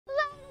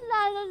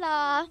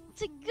Hola!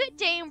 It's a good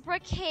day in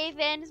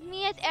Brookhaven. It's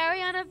me, it's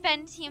Ariana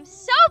Venti. I'm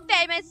so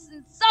famous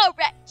and so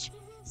rich.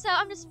 So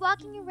I'm just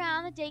walking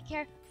around the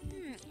daycare.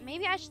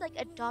 Maybe I should like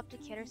adopt a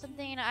kid or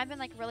something. You know, I've been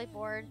like really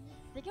bored.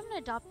 I think I'm gonna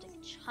adopt a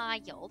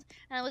child.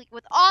 And like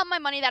with all my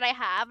money that I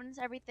have and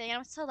everything,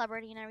 I'm a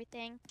celebrity and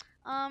everything.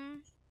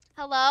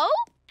 Hello?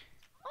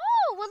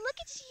 Oh, well look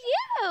at you.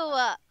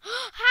 Hi!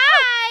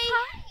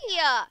 Oh,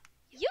 hi!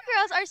 You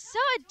girls are so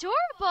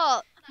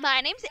adorable.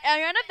 My name's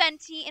Ariana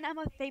Venti, and I'm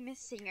a famous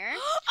singer.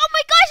 Oh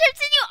my gosh, I've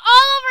seen you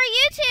all over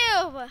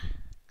YouTube!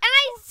 And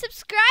I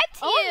subscribed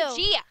to you!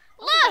 Gee.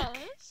 Look!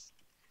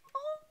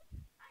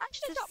 I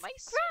should have got my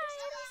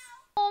subscribe.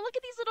 Oh, look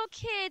at these little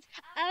kids.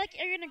 I like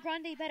Ariana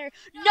Grande better.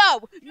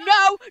 No! You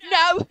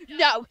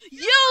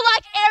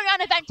like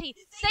Ariana Venti.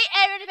 Say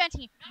Ariana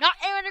Venti, not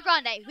Ariana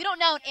Grande. We don't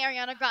know an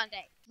Ariana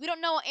Grande. We don't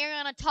know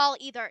Ariana Tall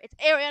either. It's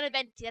Ariana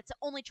Venti. That's the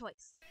only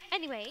choice.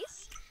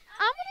 Anyways,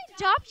 I'm gonna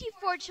adopt you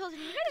 4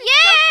 children. You're gonna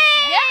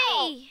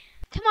Yay!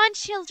 Come on,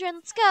 children,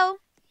 let's go.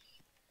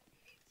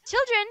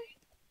 Children.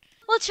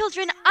 Well,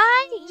 children,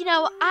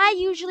 I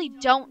usually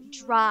don't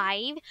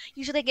drive.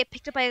 Usually I get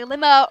picked up by a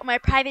limo or my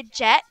private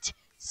jet.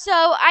 So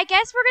I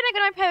guess we're gonna go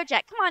on my private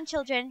jet. Come on,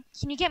 children.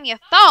 Can you get me a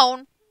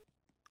phone?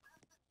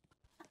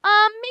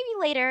 Maybe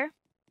later.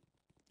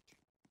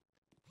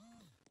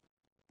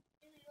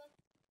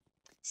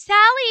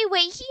 Sally,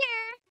 wait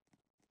here.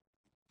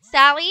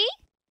 Sally?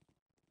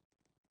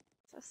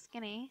 So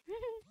skinny.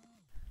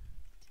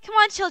 Come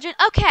on, children.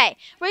 Okay,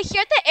 we're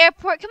here at the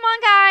airport. Come on,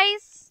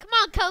 guys. Come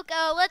on,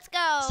 Coco, let's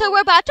go. So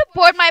we're about to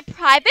board my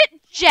private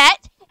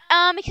jet.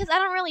 Because I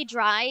don't really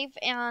drive,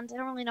 and I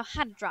don't really know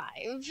how to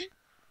drive.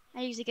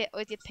 I usually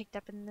always get picked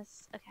up in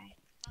this. Okay.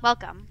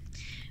 Welcome.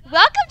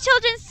 Welcome,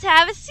 children.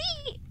 Have a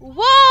seat.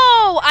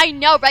 Whoa! I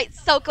know, right?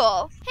 So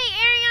cool. Hey,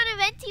 Ariana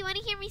Venti, want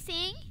to hear me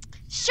sing?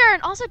 Sure,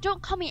 and also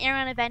don't call me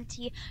Ariana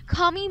Venti.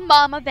 Call me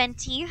Mama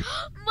Venti.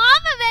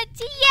 Mama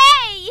Venti,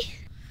 yay!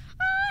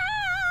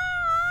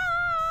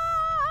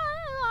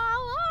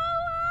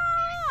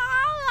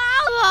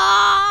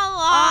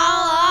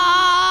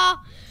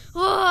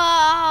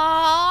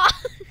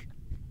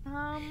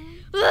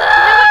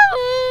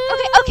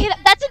 Okay,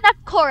 that's enough,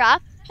 Cora.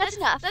 That's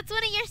enough. That's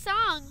one of your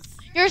songs.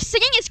 Your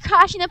singing is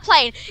crashing the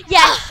plane.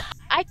 Yes,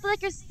 I feel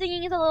like your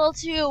singing is a little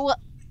too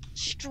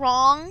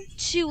strong,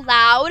 too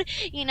loud.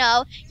 You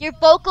know, your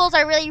vocals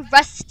are really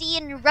rusty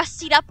and you're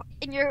rustied up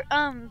in your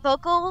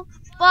vocal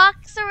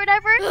box or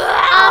whatever.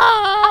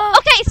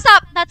 Okay,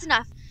 stop. That's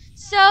enough.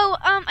 So,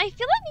 I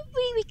feel like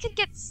maybe we could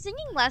get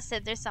singing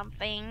lessons or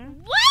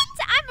something. What?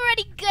 I'm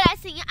already good at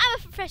singing. I'm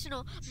a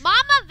professional.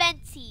 Mama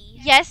Venti.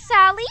 Yes,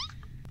 Sally?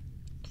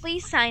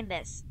 Please sign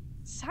this.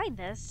 Sign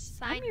this?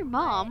 Sign I'm your what?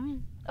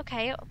 mom.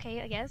 Okay,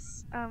 I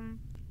guess.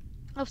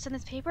 I'll sign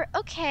this paper.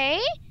 Okay,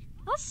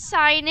 I'll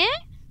sign it.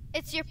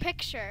 It's your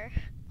picture.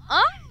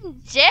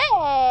 Dick.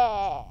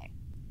 Alright,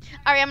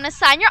 I'm gonna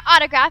sign your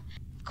autograph.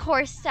 Of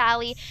course,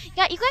 Sally.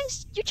 Yeah, you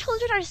guys, your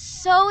children are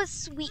so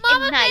sweet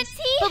Mama and nice.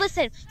 Venti? But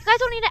listen, you guys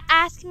don't need to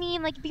ask me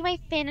and like be my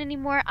fan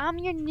anymore. I'm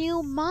your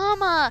new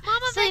mama.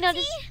 Mama So, you know,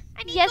 Venti, just-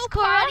 I need Yes, to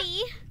go Cora?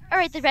 potty.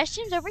 Alright, the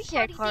restroom's over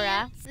here, Potty Cora.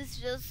 dance. This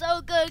feels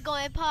so good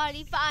going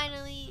potty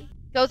finally.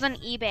 Goes on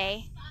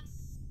eBay.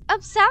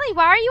 Sally,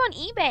 why are you on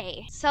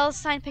eBay? Sell a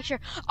signed picture.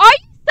 Are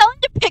you selling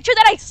the picture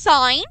that I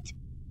signed?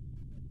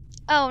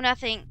 Oh,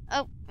 nothing.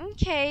 Oh,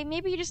 okay.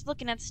 Maybe you're just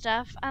looking at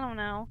stuff. I don't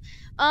know.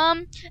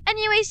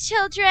 Anyways,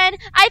 children,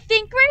 I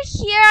think we're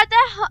here at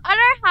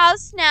our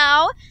house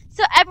now.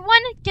 So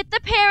everyone, get the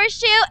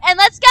parachute and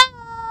let's go.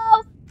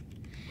 Ah,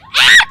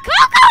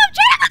 Coco! I'm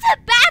trying to go to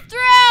the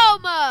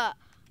bathroom.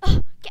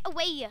 Get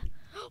away!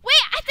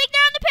 Wait, I think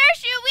they're on the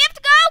parachute. We have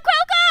to go,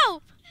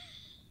 Coco.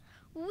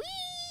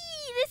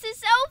 Whee! This is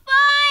so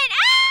fun!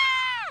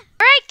 Ah!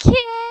 Alright,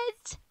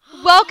 kids.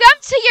 Welcome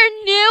to your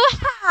new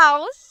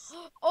house.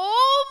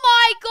 Oh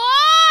my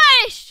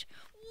gosh!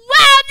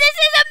 Wow, this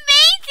is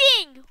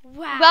amazing!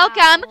 Wow.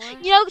 Welcome.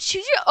 You know,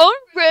 choose your own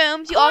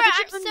rooms. You all Cora,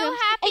 get your I'm own so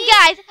rooms. happy. And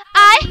guys,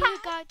 I Oh my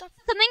have God,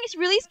 that's- something is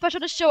really special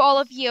to show all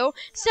of you.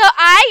 So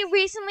I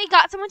recently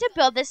got someone to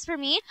build this for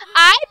me.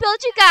 I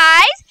built you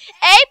guys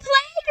a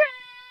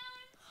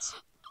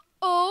playground.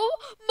 Oh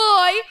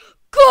my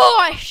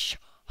gosh!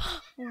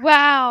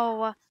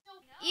 Wow.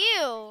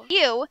 Ew.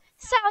 You,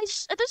 Sally,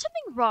 is there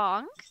something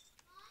wrong?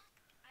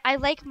 I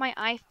like my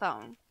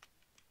iPhone.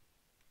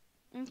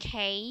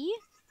 Okay.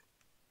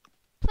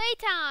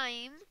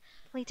 Playtime.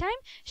 Playtime?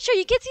 Sure,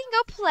 you kids can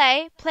go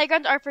play.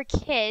 Playgrounds are for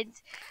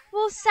kids.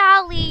 Well,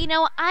 Sally, you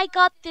know, I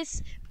got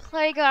this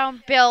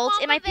playground built,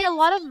 and Mama I paid a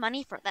lot of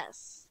money for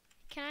this.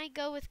 Can I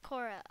go with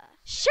Cora?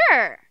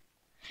 Sure.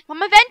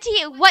 Mama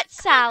Venti, what,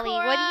 Sally?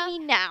 What do Cora. you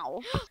mean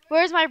now?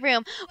 Where's my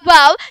room?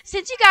 Well,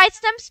 since you guys,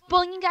 I'm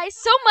spoiling you guys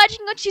so much, you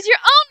can go choose your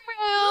own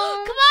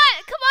room. Come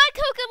on,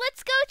 Coco,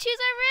 let's go choose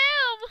our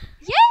room.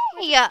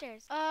 Yay!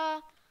 Upstairs.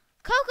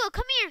 Coco,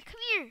 come here.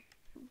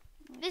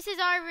 This is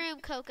our room,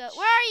 Coco.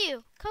 Where are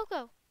you,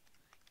 Coco?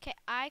 Okay,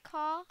 I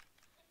call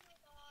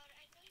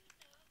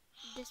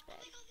this bed.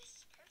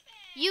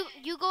 You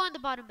go on the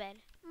bottom bed.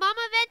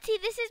 Mama Venti,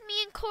 this is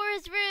me and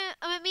Cora's room.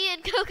 Me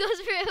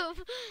Coco's room.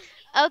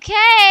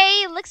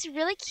 Okay, looks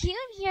really cute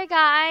in here,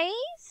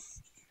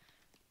 guys.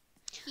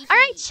 All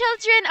right,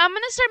 children, I'm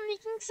gonna start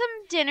making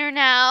some dinner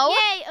now.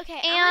 Yay.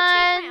 Okay. I'm gonna change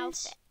my And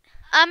outfit.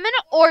 I'm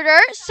gonna order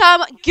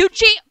some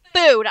Gucci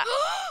food.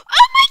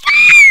 Oh my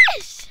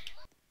gosh!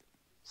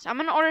 So I'm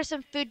gonna order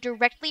some food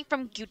directly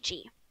from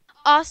Gucci.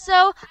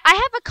 Also, I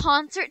have a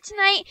concert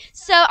tonight,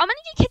 so I'm gonna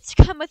get kids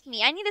to come with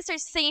me. I need to start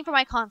singing for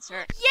my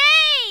concert.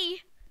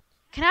 Yay!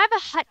 Can I have a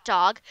hot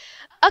dog?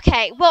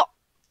 Okay, well,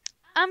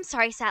 I'm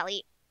sorry,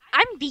 Sally.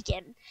 I'm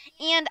vegan,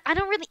 and I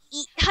don't really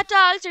eat hot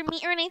dogs or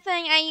meat or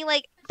anything. I eat,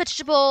 like,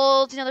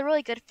 vegetables. You know, they're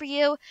really good for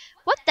you.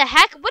 What the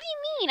heck? What do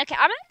you mean? Okay,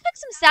 I'm gonna cook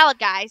some salad,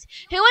 guys.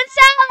 Who wants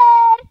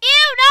salad?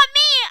 Ew, not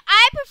me.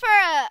 I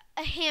prefer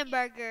a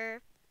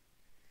hamburger.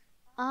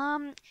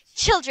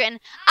 Children,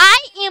 I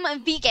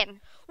am vegan.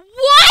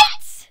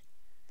 What?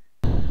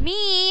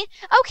 Me?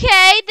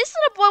 Okay, this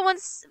little boy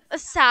wants a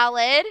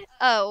salad.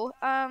 Oh,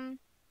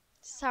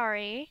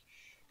 sorry.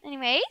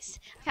 Anyways,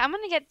 okay, I'm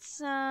gonna get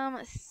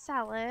some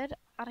salad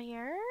out of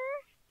here.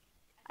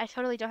 I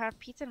totally don't have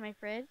pizza in my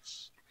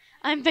fridge.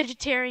 I'm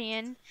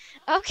vegetarian.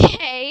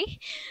 Okay.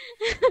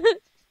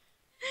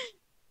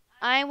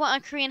 I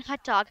want a Korean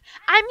hot dog.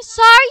 I'm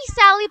sorry,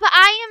 Sally, but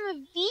I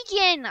am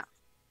vegan.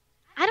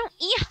 I don't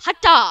eat hot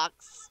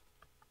dogs.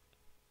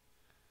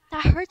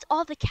 That hurts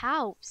all the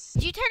cows.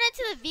 Did you turn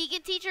into the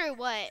vegan teacher or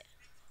what?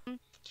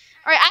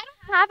 Alright, I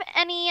don't have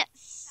any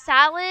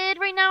salad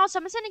right now, so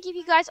I'm just going to give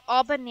you guys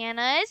all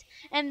bananas.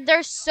 And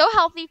they're so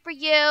healthy for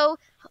you.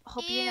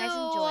 Hope you guys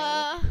enjoy.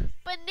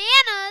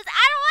 Bananas?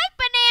 I don't like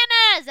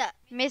bananas.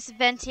 Miss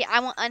Venti, I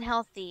want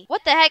unhealthy.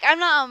 What the heck? I'm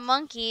not a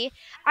monkey.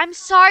 I'm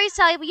sorry,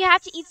 Sally, but you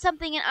have to eat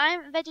something, and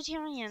I'm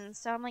vegetarian,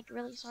 so I'm, like,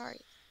 really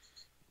sorry.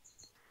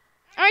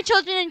 Alright,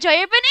 children, enjoy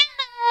your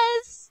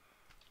bananas.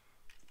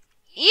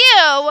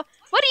 Ew!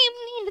 What do you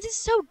mean? This is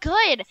so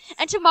good.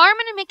 And tomorrow I'm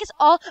going to make us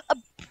all a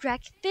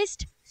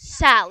breakfast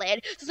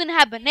salad. So it's going to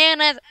have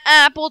bananas,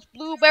 apples,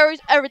 blueberries,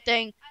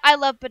 everything. I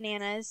love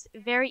bananas.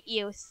 Very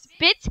ew.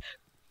 Spit,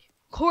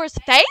 coarse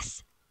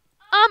face.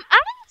 I don't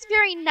think it's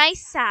very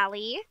nice,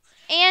 Sally.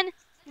 And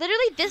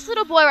literally this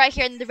little boy right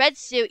here in the red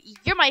suit,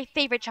 you're my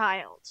favorite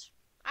child.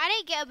 I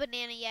didn't get a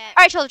banana yet.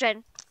 Alright,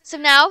 children. So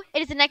now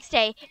it is the next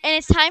day, and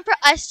it's time for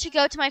us to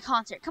go to my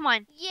concert. Come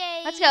on.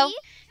 Yay. Let's go.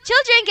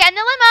 Children, get in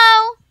the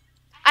limo.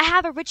 I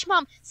have a rich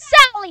mom.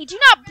 Sally, do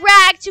not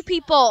brag to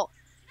people.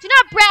 Do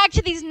not brag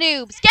to these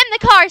noobs. Get in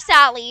the car,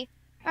 Sally.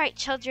 All right,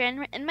 children,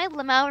 we're in my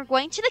limo. We're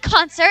going to the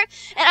concert,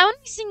 and I want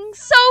to be singing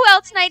so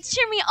well tonight.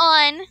 Cheer me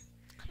on.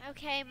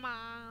 Okay,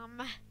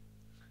 Mom.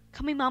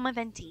 Call me Mama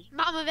Venti.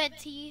 Mama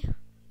Venti.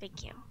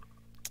 Thank you.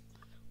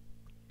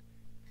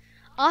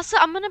 Also,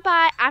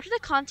 after the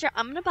concert,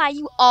 I'm going to buy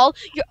you all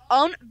your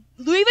own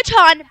Louis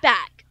Vuitton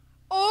bag.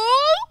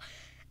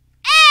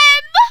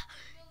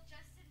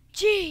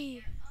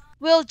 OMG.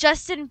 Will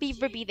Justin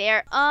Bieber be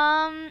there?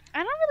 I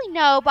don't really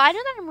know, but I know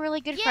that I'm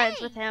really good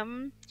friends with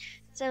him.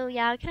 So,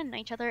 yeah, we kind of know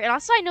each other. And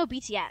also, I know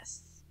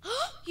BTS.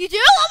 You do?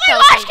 Oh my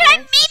gosh, can I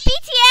meet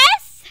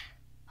BTS?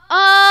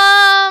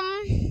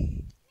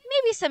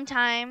 Maybe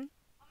sometime.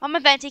 Mama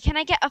Venti, can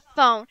I get a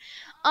phone?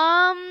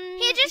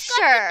 He just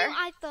sure.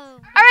 got the new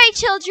iPhone. All right,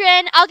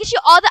 children, I'll get you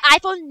all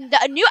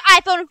the new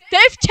iPhone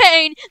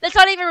 15 that's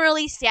not even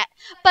released yet.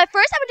 But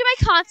first, I'm gonna do my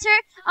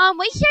concert.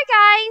 Wait here,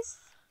 guys.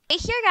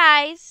 Wait here,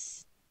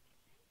 guys.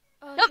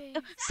 Okay.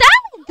 No,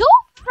 Sally, go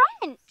up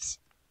front.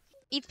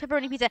 Eats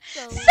pepperoni pizza.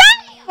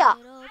 Sally, I'm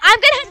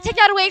gonna have to take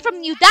that away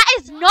from you. That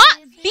is not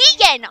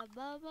vegan.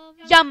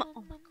 Yum.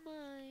 Oh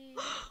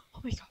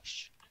my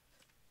gosh.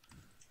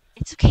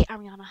 It's okay,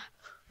 Ariana.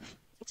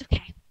 It's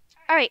okay.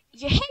 All right.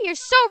 Hey, you're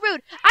so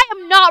rude. I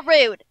am not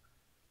rude.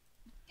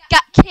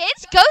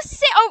 Kids, go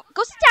sit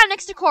down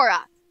next to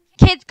Cora.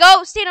 Kids,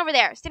 go stand over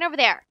there. Stand over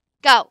there.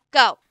 Go.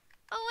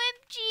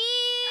 OMG.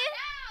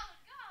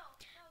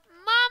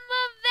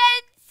 Mama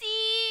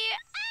Venti.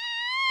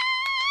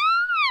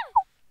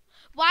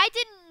 Why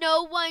did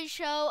no one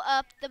show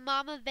up the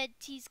Mama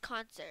Venti's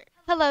concert?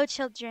 Hello,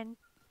 children.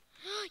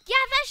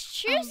 Yeah,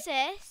 that's true,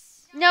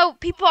 sis. No,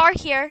 people are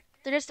here.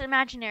 They're just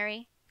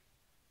imaginary.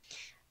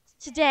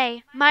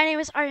 Today, my name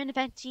is Ariana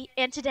Venti,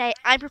 and today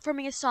I'm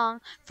performing a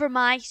song for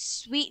my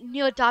sweet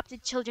new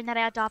adopted children that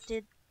I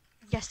adopted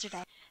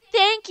yesterday.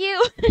 Thank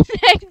you.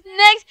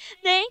 Next.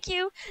 Thank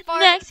you.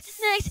 Next.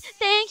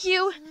 Thank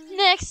you.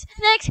 Next.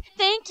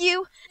 Thank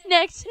you.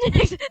 Next.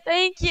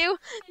 Thank you.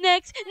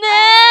 Next.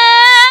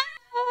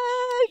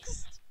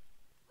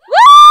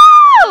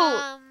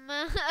 Woo!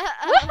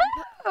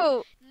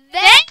 Woo!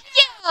 Thank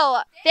you.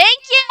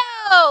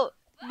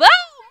 Whoa,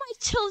 my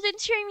children,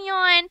 cheering me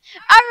on.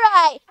 All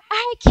right,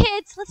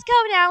 kids, let's go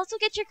now. Let's go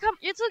get your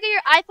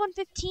iPhone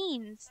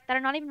 15s that are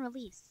not even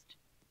released.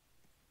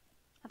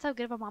 That's how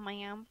good of a mom I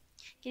am.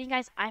 Getting you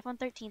guys iPhone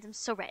 13s. I'm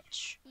so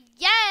rich.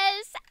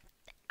 Yes.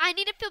 I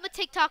need to film a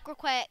TikTok real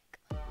quick.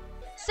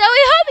 So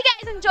we hope you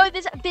guys enjoyed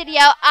this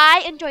video.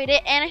 I enjoyed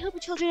it, and I hope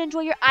you children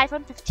enjoy your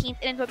iPhone 15s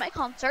and enjoy my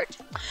concert.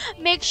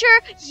 Make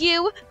sure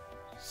you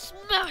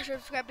smash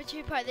subscribe to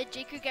be part of the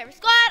JKrew Gaming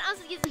squad.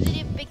 Also, give this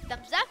video a big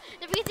thumbs up.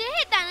 Don't forget to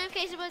hit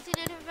 1, 2,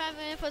 3, 4, 5,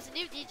 and post a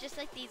new video just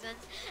like these ones.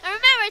 And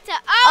remember to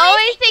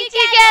Always stick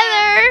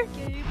together.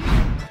 together.